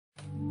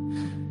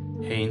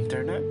Hey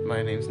internet,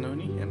 my name's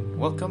Noni, and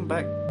welcome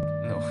back.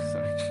 No,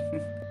 sorry.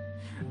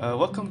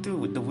 Welcome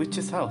to The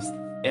Witch's House,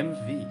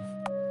 MV.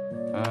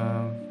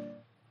 Um,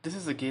 this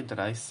is a game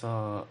that I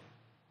saw.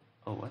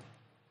 Oh, what?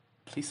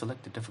 Please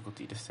select the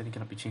difficulty. The setting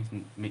cannot be changed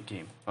in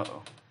mid-game.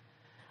 Uh-oh.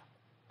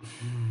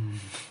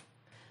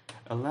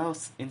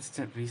 Allows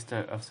instant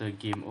restart after a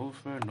game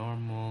over.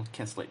 Normal.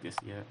 Can't select this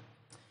yet.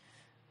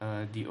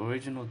 The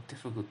original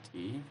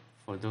difficulty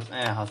for those.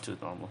 I'll choose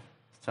normal.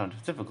 Sound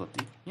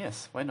difficulty.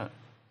 Yes, why not?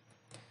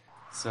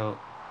 So,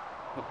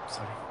 oh,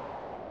 sorry.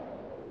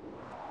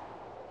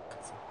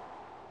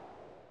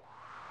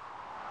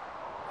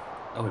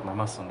 Oh wait, my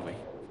mouse is on the way.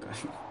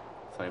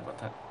 Sorry about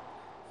that.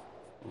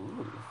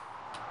 Ooh.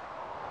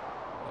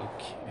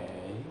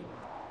 Okay.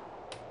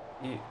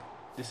 Yeah,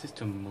 this is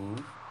to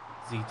move,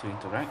 Z to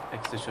interact,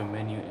 X to show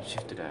menu, and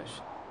Shift to dash.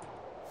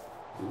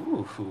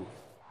 Ooh.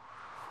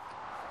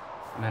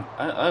 Man,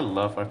 I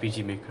love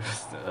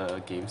RPGMaker's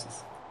games.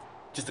 It's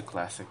just a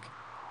classic.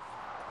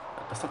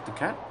 Let's talk to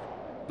cat.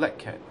 Black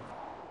cat.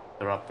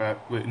 The rock rat.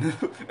 Wait, no.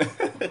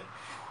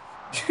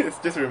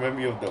 just remind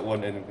me of that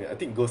one anime. I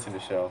think Ghost in the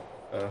Shell.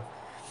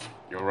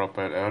 You're up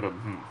at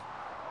Adam.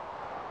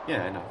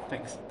 Yeah, I know.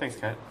 Thanks,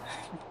 cat.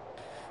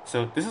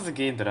 So this is a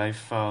game that I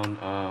found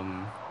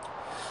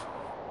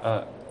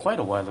quite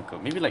a while ago,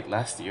 maybe like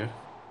last year,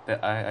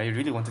 that I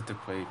really wanted to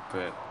play,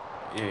 but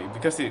yeah,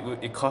 because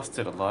it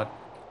costed a lot.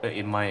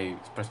 In my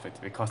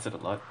perspective, it costed a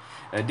lot.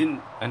 I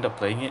didn't end up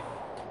playing it,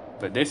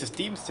 but there's a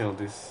Steam sale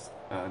this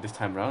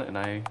time around, and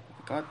I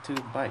got to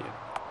buy it.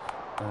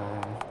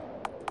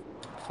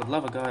 For the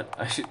love of God,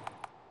 I should.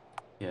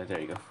 Yeah, there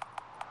you go.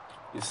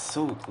 It's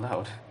so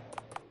loud.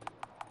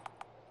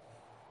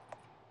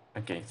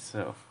 Okay,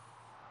 so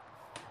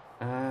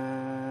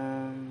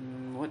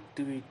what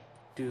do we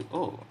do?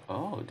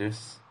 Oh,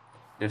 there's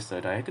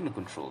the diagonal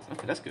controls.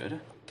 Okay, that's good.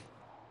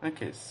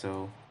 Okay,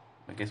 so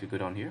I guess we go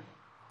down here.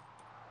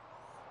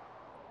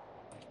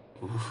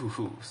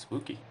 Ooh,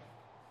 spooky.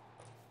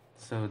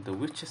 So the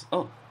witches.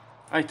 Oh,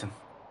 item.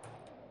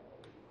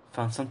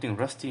 Found something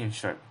rusty and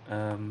sharp.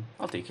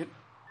 I'll take it.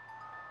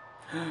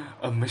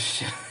 A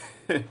machete.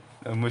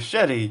 A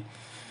machete.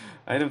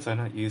 Items are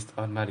not used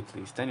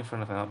automatically. Stand in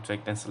front of an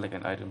object, then select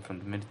an item from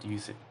the minute you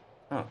use it.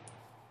 Oh.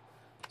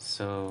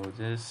 So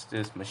this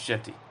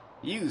machete.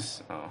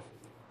 Use. Oh.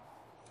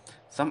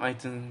 Some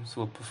items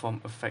will perform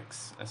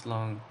effects as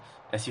long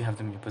as you have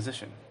them in your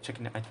possession. Check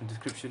in the item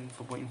description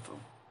for more info.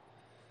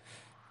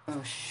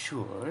 Oh,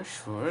 sure.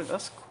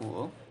 That's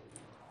cool.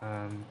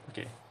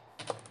 Okay.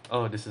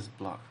 Oh, this is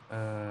block.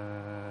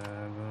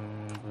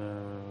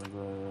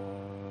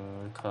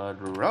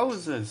 Called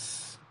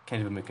roses.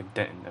 Can't even make a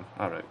dent in them.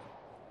 Alright.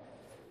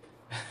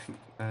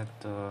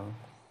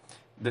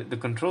 The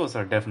controls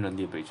are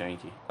definitely a bit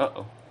janky.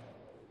 Uh-oh.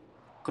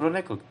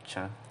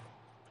 Kuroneko-chan.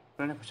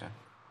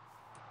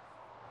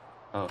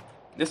 Oh,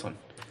 this one.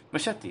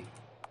 Machete.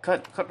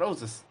 Cut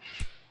roses.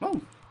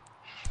 Oh.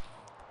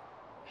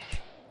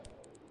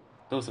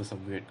 Those are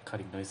some weird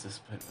cutting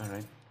noises, but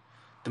alright.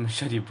 The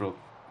machete broke.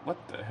 What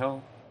the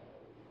hell?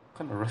 What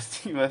kind of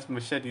rusty ass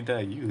machete did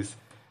I use?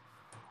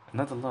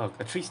 Another log.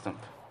 A tree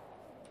stump.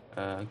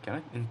 Can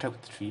I interact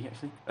with the tree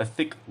actually? A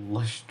thick,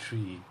 lush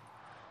tree.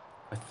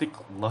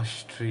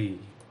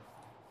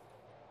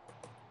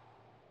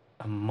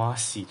 A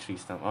mossy tree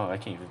stump. Oh, I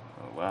can't even.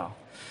 Oh, wow.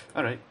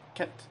 Alright,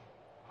 cat.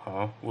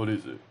 Huh? What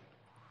is it?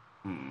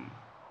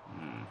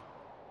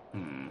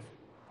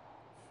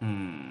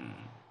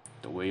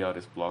 The way out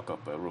is blocked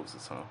up by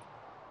roses, huh?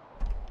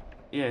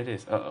 Yeah, it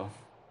is. Uh-oh.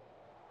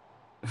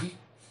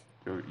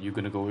 You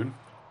gonna go in?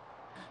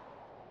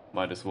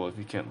 Might as well if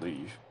you can't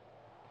leave.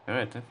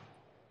 Alright then.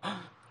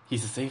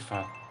 He's a save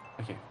file.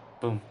 Okay,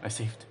 boom, I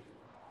saved.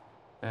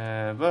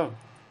 Well,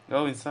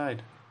 go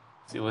inside.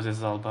 See what this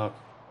is all about.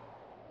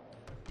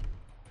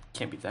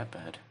 Can't be that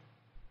bad.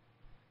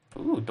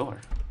 Ooh, door.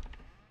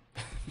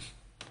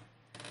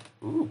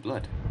 Ooh,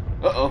 blood.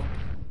 Uh-oh.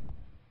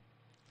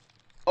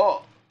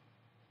 Oh.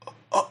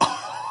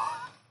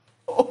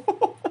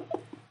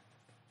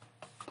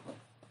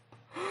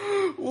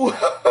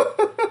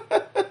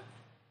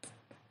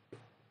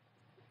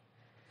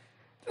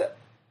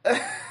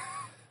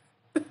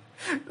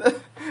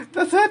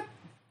 That's it?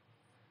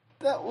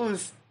 That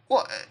was...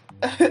 What?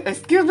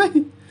 Excuse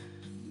me?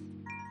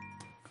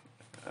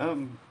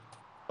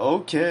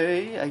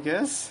 Okay, I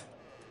guess.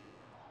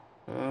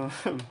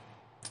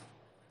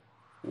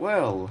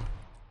 Well...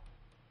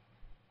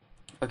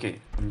 Okay,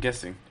 I'm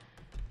guessing.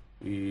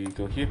 We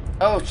go here.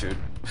 Oh, shoot.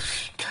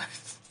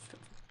 Guys,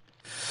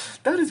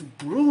 that is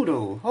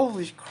brutal.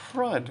 Holy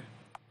crud.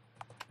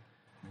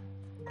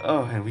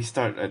 Oh, and we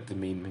start at the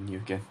main menu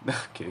again.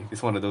 Okay,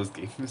 it's one of those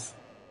games.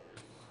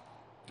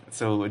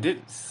 So I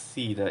did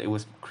see that it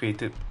was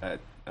created at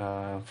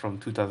from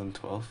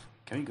 2012.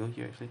 Can we go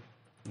here actually?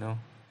 No,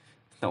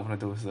 it's not one of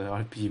those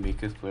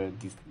RPGMakers where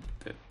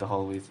the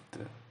hallways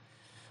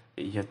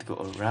you have to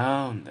go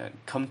around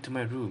and come to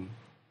my room.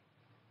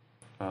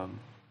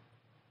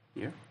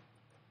 Here.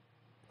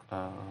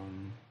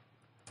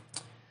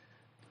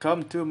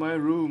 Come to my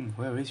room.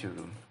 Where is your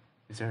room?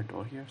 Is there a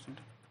door here or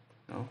something?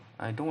 No,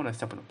 I don't want to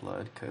step in the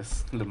blood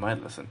because the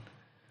mind lesson.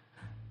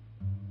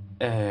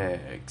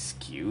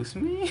 Excuse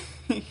me?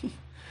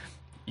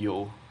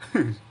 Yo,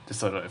 just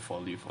thought I'd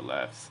follow you for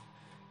laughs.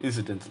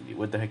 Incidentally,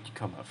 where the heck you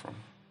come out from?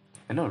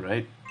 I know,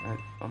 right?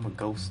 I'm a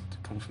ghost.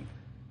 Come from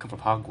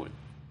Hogwarts,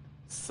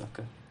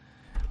 sucker.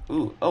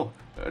 Ooh, oh,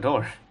 a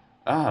door.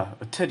 Ah,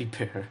 a teddy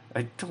bear.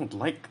 I don't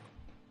like.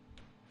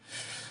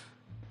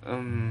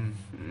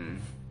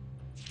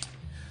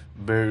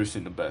 Bears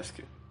in the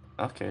basket.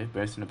 Okay,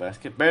 bears in the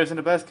basket. Bears in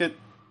the basket.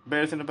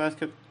 Bears in the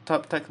basket.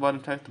 Top, tag,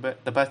 bottom, tag.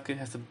 The basket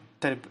has a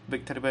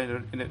big teddy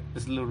bear in it.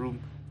 There's a little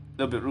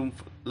bit of room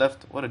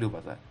left. What do I do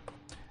about that?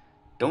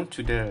 Don't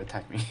you dare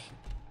attack me.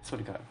 That's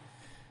what I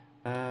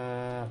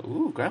got.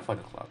 Ooh,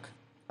 grandfather clock.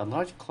 A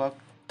large clock.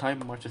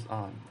 Time marches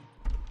on.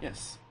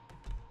 Yes.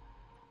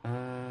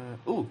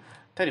 Ooh,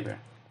 teddy bear.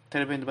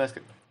 Teddy bear in the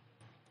basket.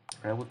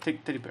 Alright, we'll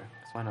take teddy bear.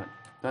 Why not?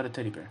 Got a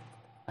teddy bear.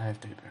 I have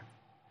teddy bear.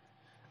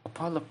 A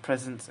pile of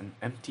presents and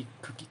empty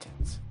cookie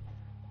tins.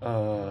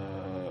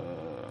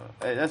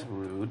 Hey, that's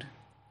rude.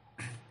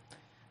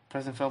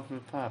 Present fell from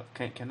the pile.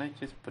 Can I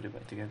just put it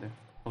back together?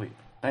 Oh wait,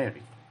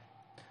 diary.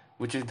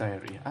 Which is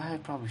diary. I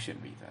probably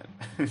shouldn't read that.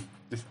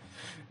 Just,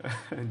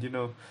 you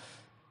know,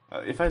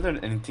 if I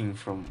learned anything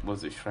from,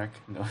 was it Shrek?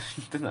 No,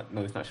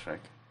 no, it's not Shrek.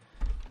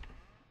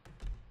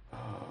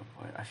 Oh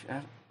boy,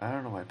 I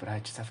don't know why, but I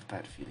just have a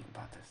bad feeling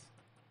about this.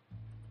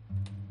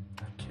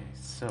 Okay,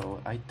 so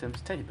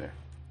items, teddy bear.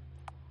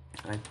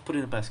 I put it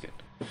in a basket.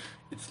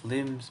 Its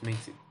limbs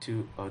makes it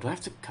too. Oh, do I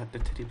have to cut the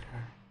teddy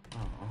bear?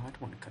 Oh, I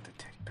don't want to cut the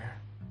teddy bear.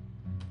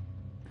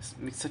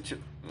 It's such a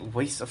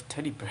waste of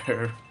teddy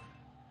bear.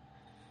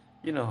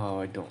 You know how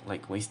I don't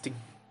like wasting.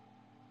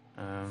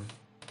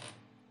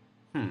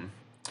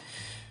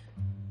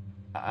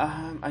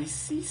 I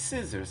see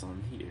scissors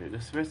on here. The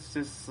rest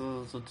is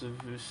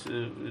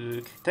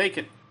take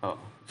it. Oh,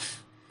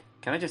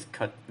 can I just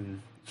cut?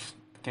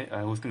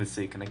 I was gonna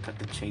say, can I cut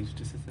the chain to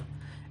the scissor?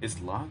 It's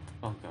locked.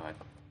 Oh god.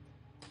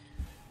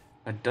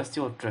 A dusty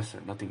old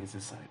dresser. Nothing is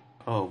inside.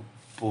 Oh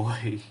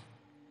boy.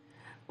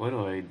 What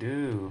do I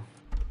do?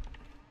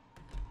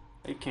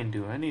 I can't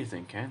do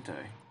anything, can't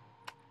I?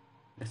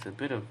 There's a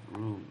bit of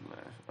room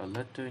left. A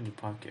letter in your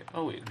pocket.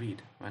 Oh wait,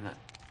 read. Why not?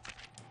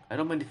 I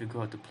don't mind if you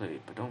go out to play,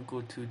 but don't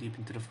go too deep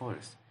into the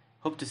forest.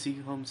 Hope to see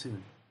you home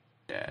soon.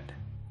 Dad.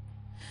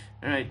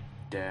 Alright,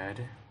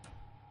 Dad.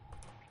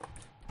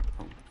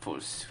 Home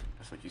for soon.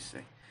 That's what you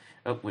say.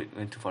 Oh wait,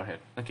 went too far ahead.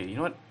 Okay, you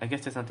know what? I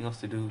guess there's nothing else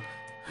to do.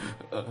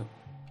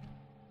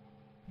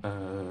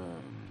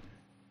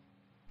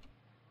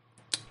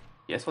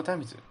 Yes, what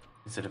time is it?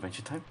 Is it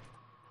adventure time?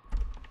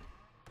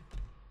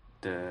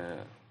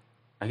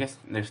 I guess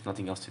there's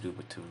nothing else to do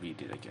but to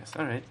read it, I guess.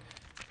 Alright.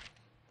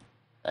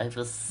 I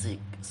was sick,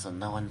 so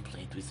no one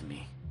played with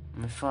me.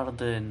 My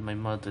father and my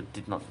mother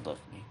did not love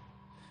me.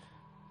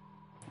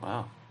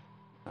 Wow.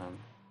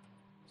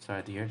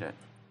 Sorry to hear that.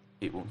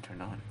 It won't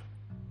turn on.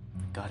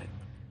 Got it.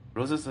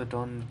 Roses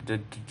adorn the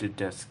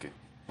desk.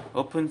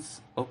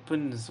 Opens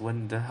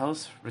when the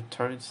house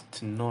returns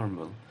to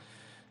normal.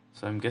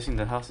 So I'm guessing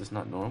the house is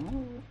not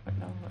normal right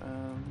now.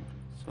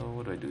 So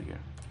what do I do here?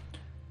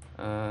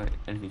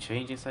 Anything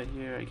change inside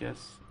here, I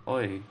guess?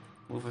 Oi,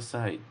 move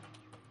aside.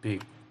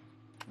 Big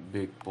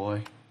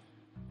boy.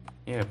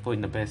 Yeah, put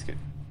in the basket.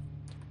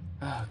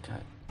 Oh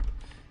god.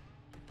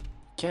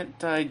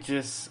 Can't I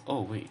just...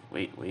 Oh, wait.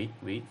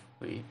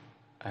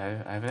 I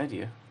have an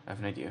idea.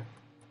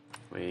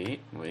 Wait.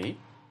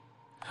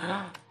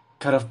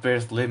 Cut off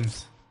bear's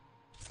limbs.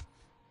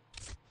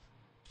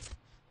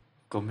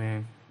 Go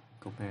man,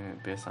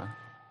 bear-san.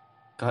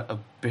 Got a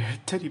bear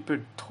teddy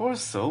bear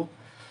torso?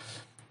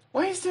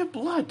 Why is there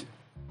blood?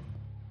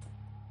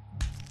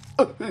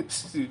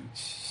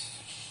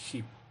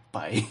 She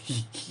bite.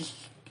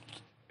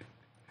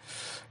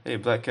 Hey,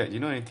 Black Cat, you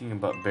know anything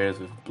about bears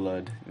with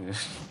blood?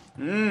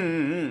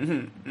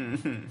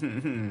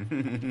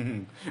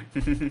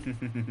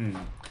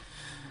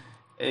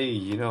 Hey,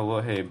 you know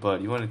what? Hey,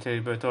 bud, you want a teddy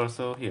bear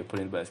torso? Here, put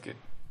it in the basket.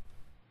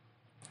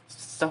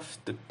 Stuff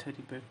the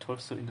teddy bear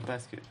torso in the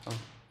basket. Oh,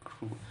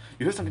 cruel.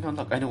 You heard something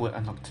unlocked. I know what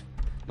unlocked.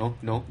 No.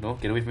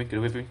 Get away from me.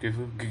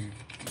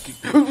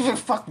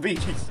 Fuck me.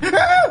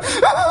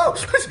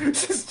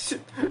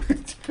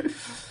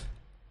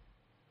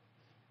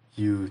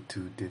 You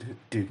two did it,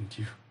 didn't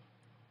you?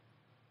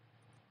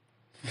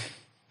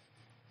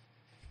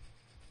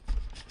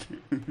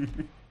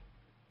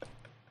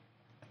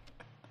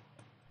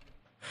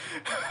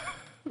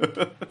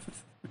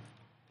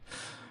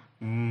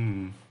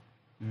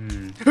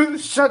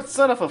 Shut,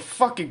 son of a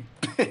fucking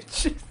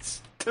bitch.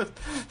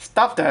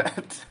 Stop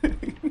that.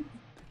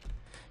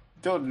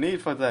 Don't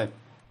need for that.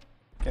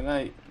 Can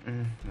I?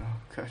 Oh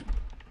god.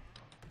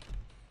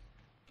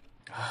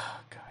 Oh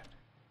god.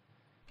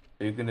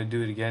 Are you gonna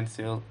do it again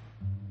still?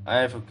 I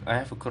have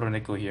a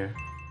Koroneko here.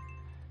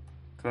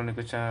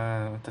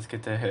 Koroneko-chan,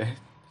 tasukete.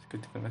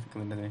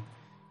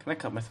 Can I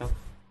cut myself?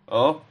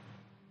 Oh,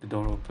 the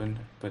door opened,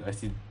 but I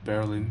see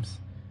bare limbs.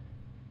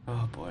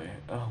 Oh boy.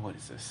 Oh, what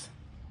is this?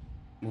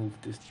 Move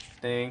this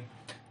thing.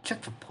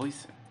 check for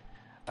poison.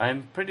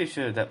 I'm pretty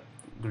sure that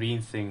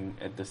green thing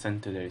at the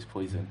center there is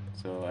poison.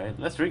 So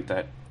let's drink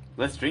that.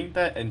 Let's drink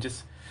that and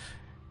just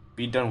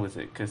be done with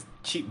it. Cause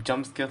cheap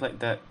jump scares like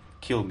that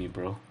kill me,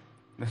 bro.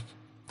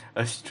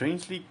 A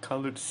strangely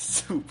colored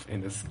soup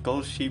in a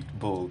skull-shaped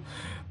bowl.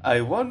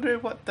 I wonder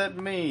what that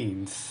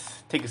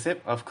means. Take a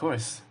sip, of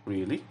course.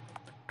 Really?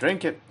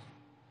 Drink it.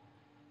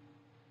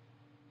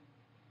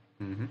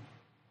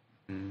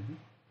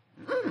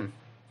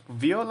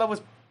 Viola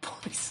was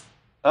poisoned.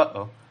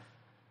 Uh-oh.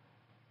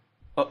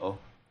 Uh-oh.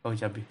 Oh,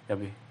 yummy,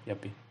 yummy,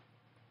 yummy.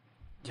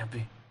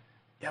 Yummy,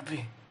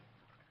 yummy.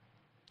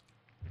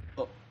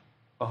 Oh.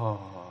 Oh.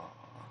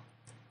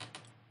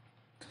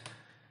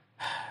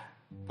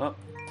 Well,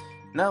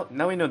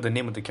 now we know the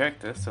name of the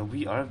character, so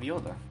we are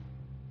Viola.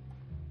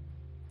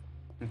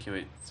 Okay,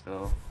 wait,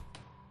 so...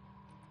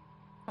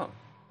 Oh.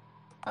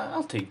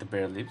 I'll take the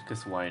bare limbs,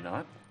 because why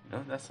not? You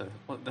know,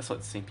 that's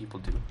what same people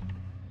do.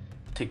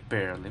 Take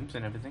bare limbs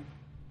and everything.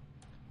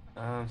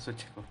 So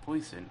check for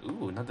poison.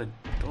 Ooh, another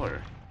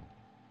door.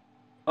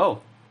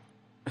 Oh!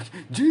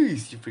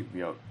 Jeez, you freaked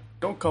me out.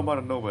 Don't come out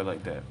of nowhere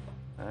like that.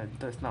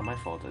 That's not my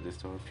fault that this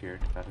door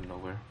appeared out of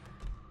nowhere.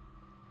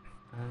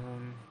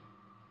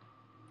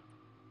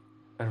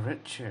 A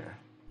red chair.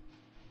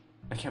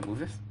 I can't move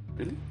this?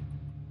 Really?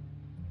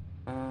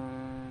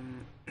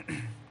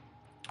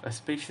 A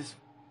spacious...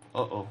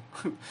 Uh-oh.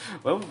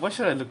 Well, what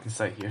should I look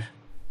inside here?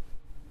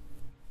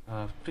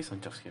 Please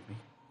don't jump scare me.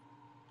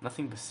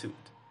 Nothing but suit.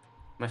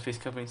 My face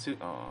covering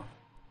suit? Aw.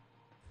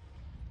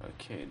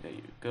 Okay, there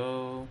you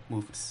go.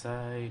 Move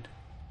aside.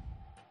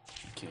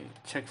 Okay,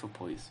 check for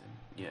poison.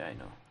 Yeah, I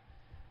know.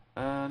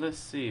 Let's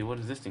see. What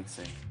does this thing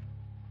say?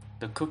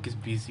 The cook is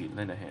busy.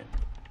 Lend a hand.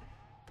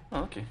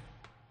 Oh, okay.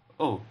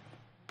 Oh.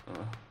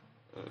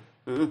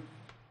 Oh,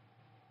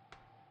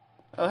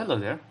 hello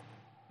there.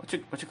 What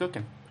you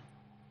cooking?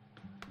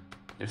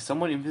 There's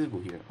someone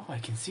invisible here. Oh, I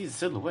can see the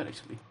silhouette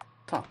actually.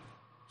 Talk.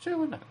 Sure,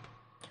 why not?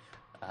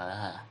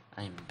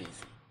 I'm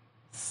busy.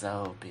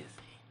 So busy.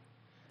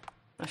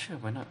 Oh, sure,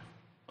 why not?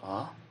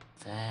 Oh,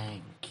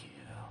 thank you.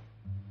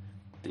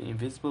 The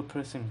invisible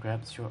person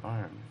grabs your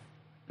arm.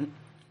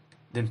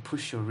 Then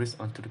push your wrist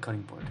onto the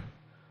cutting board.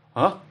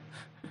 Huh?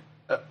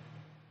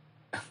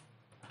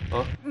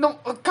 Oh, no!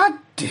 Oh, God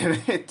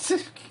damn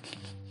it!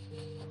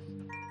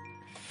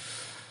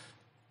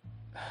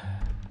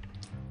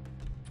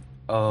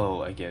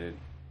 Oh, I get it.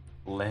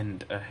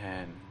 Lend a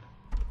hand.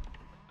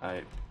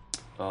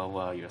 Oh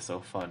wow, you're so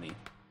funny.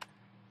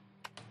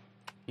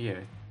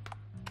 Here.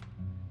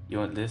 You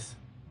want this?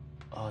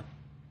 Oh,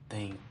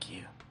 thank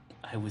you.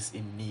 I was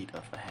in need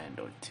of a hand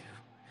or two.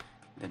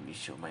 Let me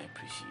show my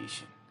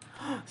appreciation.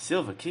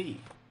 Silver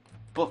key.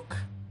 Book.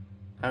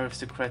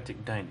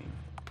 Aristocratic dining.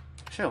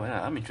 Sure, why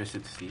not? I'm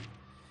interested to see.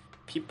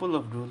 People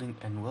of ruling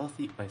and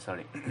wealthy...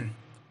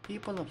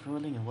 People of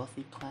ruling and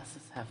wealthy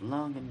classes have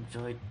long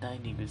enjoyed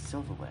dining with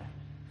silverware.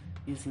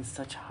 Using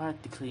such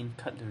hard-to-clean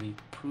cutlery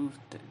proved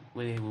that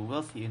they were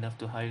wealthy enough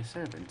to hire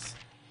servants.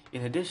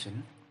 In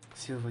addition,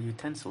 silver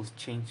utensils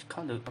change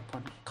color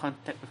upon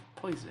contact with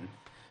poison,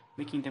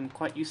 making them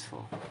quite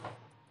useful.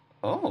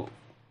 Oh,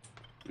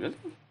 really?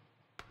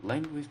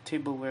 Lined with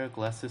tableware,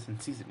 glasses,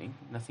 and seasoning,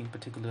 nothing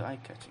particularly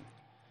eye-catching.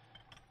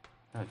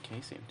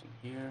 Okay, same thing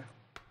here.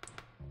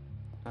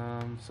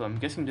 So I'm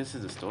guessing this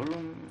is the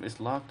storeroom. It's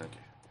locked.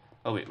 Okay.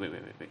 Oh wait.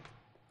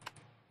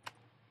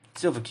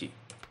 Silver key.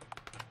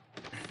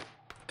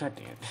 God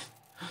damn it.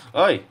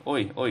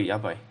 Oi,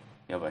 yabai.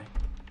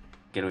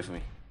 Get away from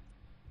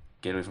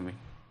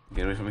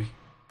me.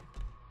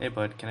 Hey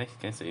bud, can I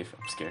save?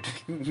 I'm scared.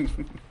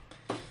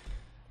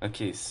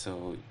 Okay,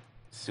 so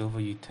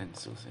silver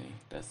utensils,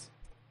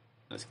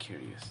 that's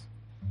curious.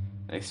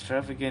 An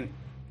extravagant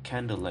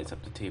candle lights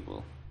up the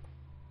table.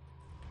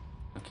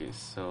 Okay,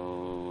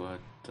 so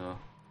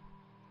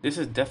this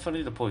is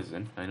definitely the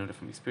poison. I know that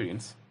from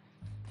experience.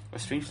 A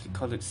strangely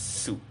colored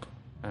soup.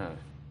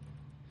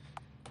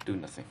 Do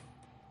nothing.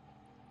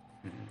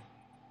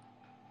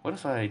 What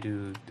if I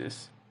do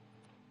this?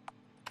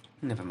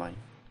 Never mind.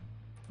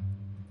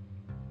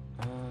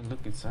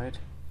 Look inside.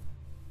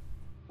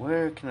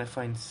 Where can I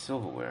find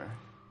silverware?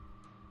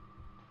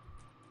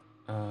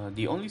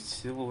 The only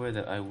silverware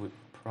that I would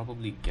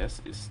probably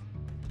guess is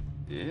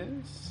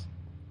this.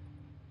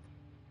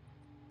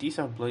 These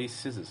are bloody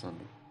scissors on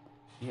it.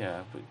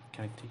 Yeah, but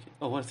can I take it?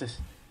 Oh, what is this?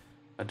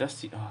 A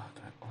dusty... Oh,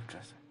 God. Oh,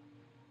 dresser.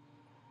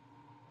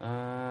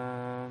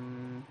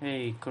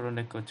 Hey,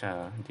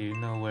 Koroneko-chan. Do you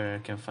know where I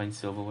can find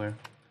silverware?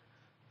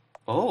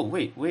 Oh,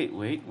 wait.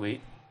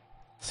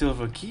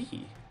 Silver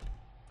key.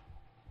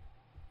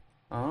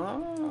 Ah,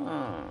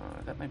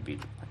 that might be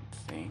the right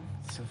thing.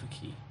 Silver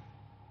key.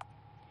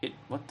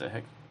 What the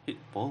heck? Hit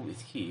bowl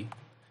with key?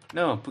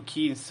 No, put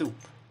key in soup.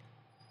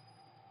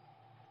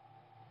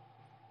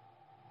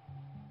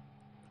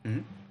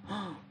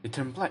 It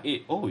turned black.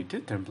 It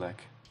did turn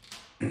black.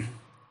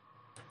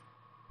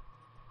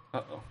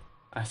 Uh-oh.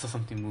 I saw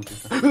something moving.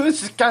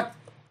 God!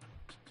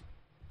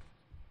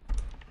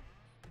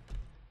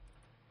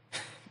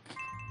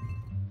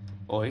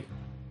 Oi.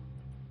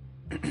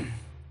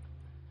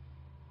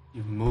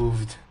 You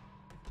moved.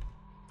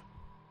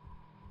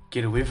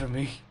 Get away from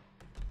me.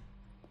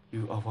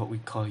 You are what we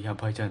call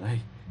Yabai Janai.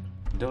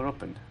 Door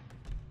open.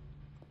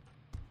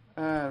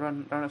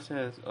 Run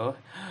upstairs. Oh,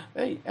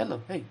 hey,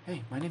 hello, hey,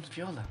 my name's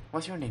Viola.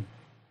 What's your name?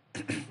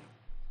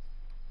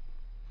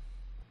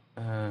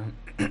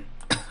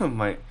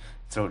 My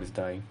throat is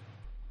dying.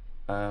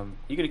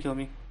 You gonna kill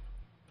me?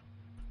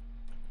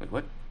 Wait,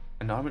 what?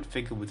 An armored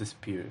figure with a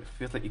spear.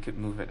 Feels like it could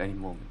move at any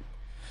moment.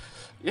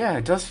 Yeah,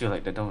 it does feel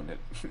like that, don't it?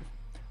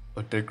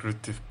 A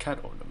decorative cat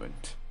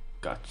ornament.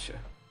 Gotcha.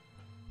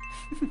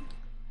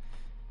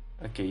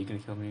 Okay, you gonna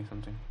kill me or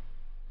something?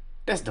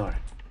 This door.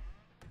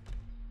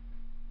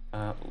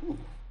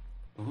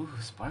 Ooh,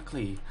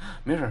 sparkly.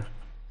 Mirror.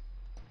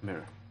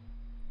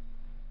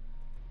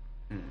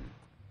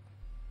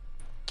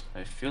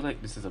 I feel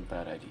like this is a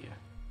bad idea.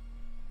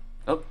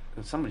 Oh,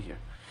 there's somebody here.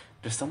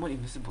 There's someone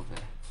invisible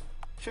there.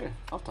 Sure,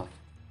 I'll talk.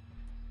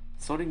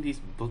 Sorting these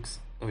books.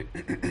 Oh wait.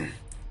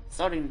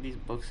 Sorting these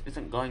books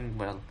isn't going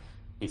well.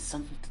 Need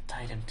something to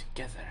tie them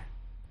together.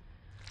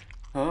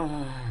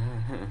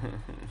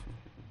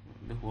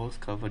 The wall's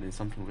covered in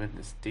something red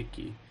and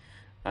sticky.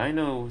 I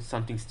know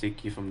something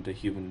sticky from the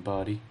human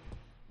body.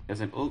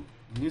 There's an old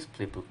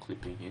newspaper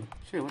clipping here.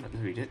 Sure, why not?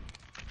 Let's read it.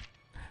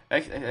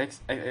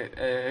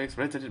 X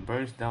resident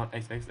burns down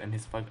XX and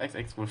his 5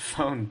 XX were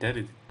found dead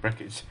in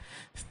wreckage.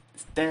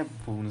 Stab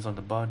wounds on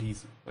the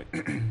bodies.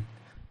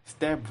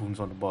 Stab wounds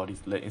on the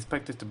bodies led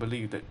inspectors to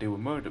believe that they were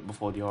murdered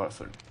before the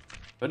arson.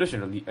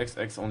 Additionally,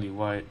 XX's only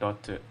wife,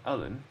 daughter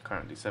Ellen,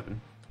 currently 7,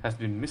 has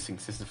been missing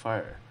since the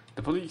fire.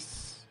 The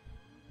police.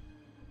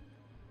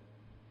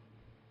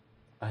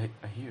 I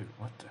hear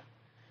what the.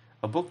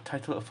 A book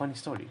titled A Funny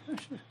Story. Oh,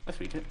 sure, let's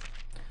read it.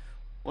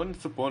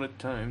 Once upon a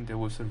time, there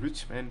was a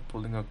rich man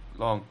pulling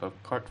along a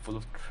cart full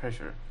of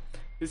treasure.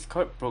 His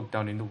cart broke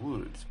down in the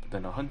woods, but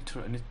then a hunter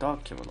and his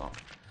dog came along.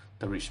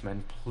 The rich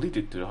man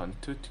pleaded to the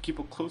hunter to keep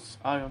a close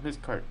eye on his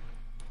cart,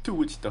 to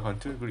which the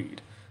hunter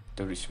agreed.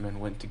 The rich man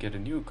went to get a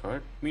new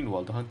cart.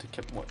 Meanwhile, the hunter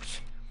kept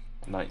watch.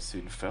 Night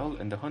soon fell,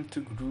 and the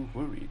hunter grew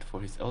worried,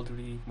 for his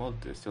elderly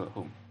mother still at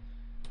home.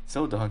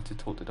 So the hunter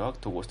told the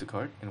dog to watch the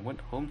cart and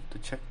went home to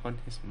check on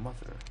his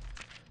mother.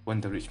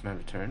 When the rich man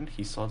returned,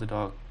 he saw the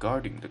dog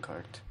guarding the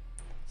cart.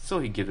 So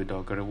he gave the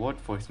dog a reward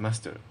for his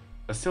master,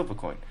 a silver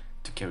coin,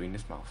 to carry in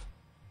his mouth.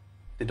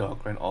 The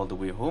dog ran all the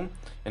way home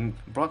and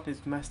brought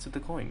his master the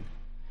coin.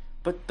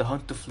 But the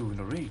hunter flew in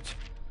a rage.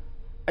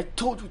 I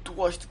told you to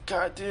watch the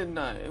cart, didn't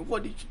I? And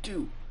what did you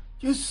do?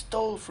 You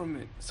stole from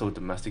it. So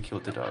the master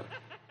killed the dog.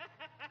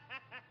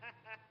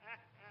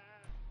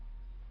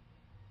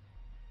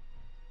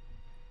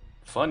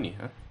 Funny,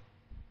 huh?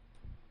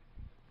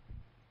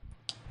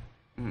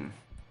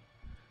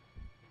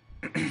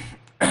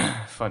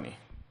 Funny.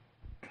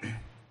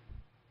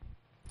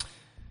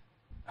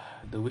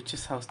 The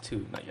witch's house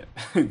too. Not yet.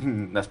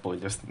 That's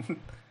spoilers.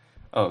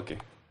 Oh, okay.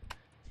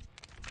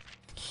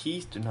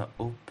 Keys do not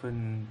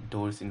open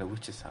doors in the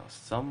witch's house.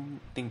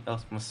 Something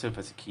else must serve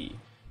as a key.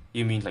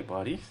 You mean like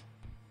bodies?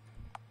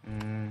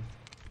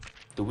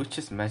 The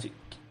witch's magic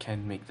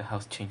can make the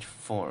house change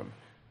form.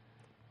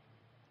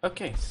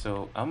 Okay,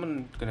 so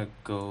I'm gonna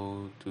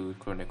go to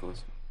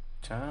Chronicles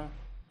channel,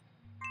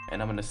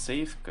 and I'm gonna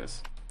save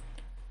because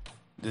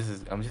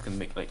I'm just gonna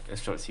make like a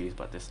short series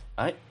about this.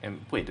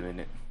 Wait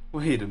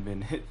a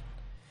minute.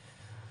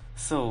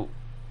 So,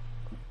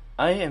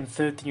 I am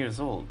 13 years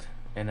old,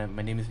 and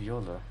my name is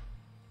Viola.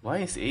 Why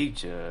is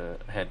age a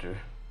header?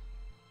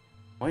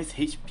 Why is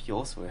HP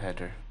also a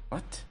header?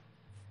 What?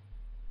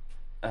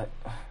 I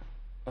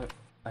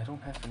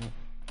don't have any.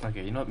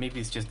 Okay, you know what?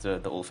 Maybe it's just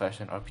the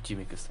old-fashioned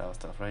RPGMaker style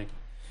stuff, right?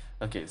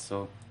 Okay,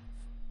 so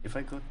if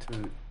I go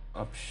to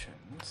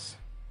options.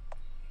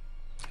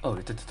 Oh,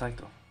 it's the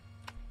title.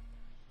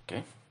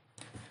 Okay.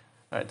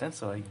 Alright then,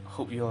 so I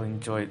hope you all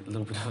enjoyed a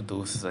little bit of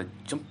those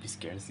jumpy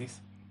scares.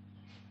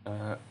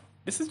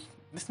 This was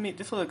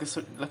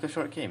like a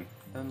short game.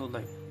 I don't know,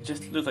 like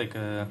just look like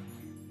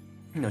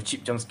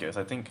cheap jump scares.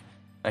 I think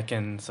I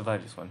can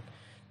survive this one.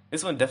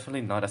 This one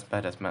definitely not as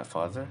bad as Mad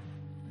Father.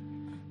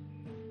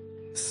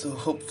 So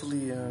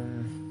hopefully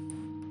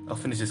I'll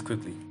finish this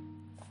quickly.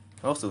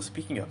 Also,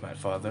 speaking of Mad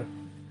Father,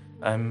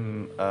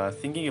 I'm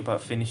thinking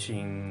about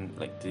finishing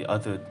like the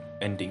other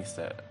endings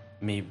that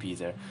may be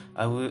there.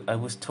 I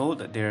was told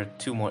that there are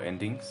 2 more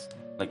endings.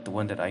 Like the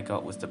one that I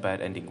got was the bad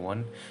ending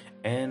 1,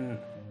 and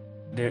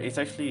there is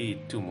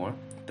actually 2 more,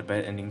 the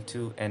bad ending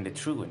 2 and the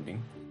true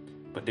ending.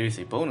 But there is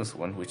a bonus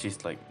one which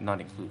is like not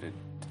included,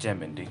 the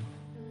gem ending.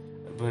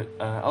 But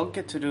I'll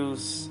get to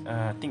those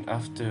I think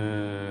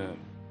after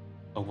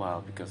a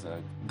while because I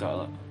got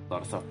a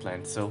lot of stuff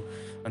planned. So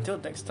until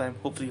next time,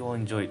 hopefully you all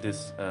enjoyed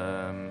this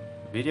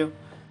video,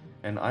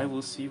 and I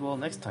will see you all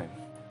next time.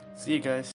 See you guys.